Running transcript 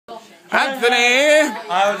Anthony!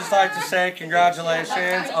 I would just like to say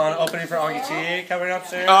congratulations on opening for Augie T coming up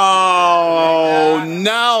soon. Oh,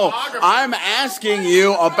 no. I'm asking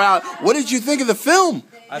you about, what did you think of the film?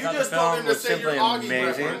 I thought the film was simply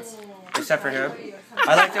amazing, except for him.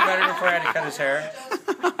 I liked it better before I had to cut his hair.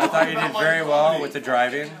 I thought you did very well with the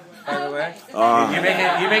driving, by the way.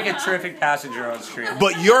 You make a terrific passenger on screen.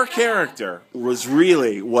 But your character was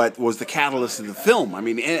really what was the catalyst of the film. I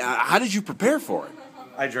mean, how did you prepare for it?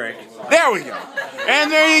 I drank. There we go.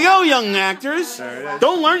 And there you go, young actors.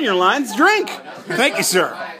 Don't learn your lines, drink. Thank you, sir.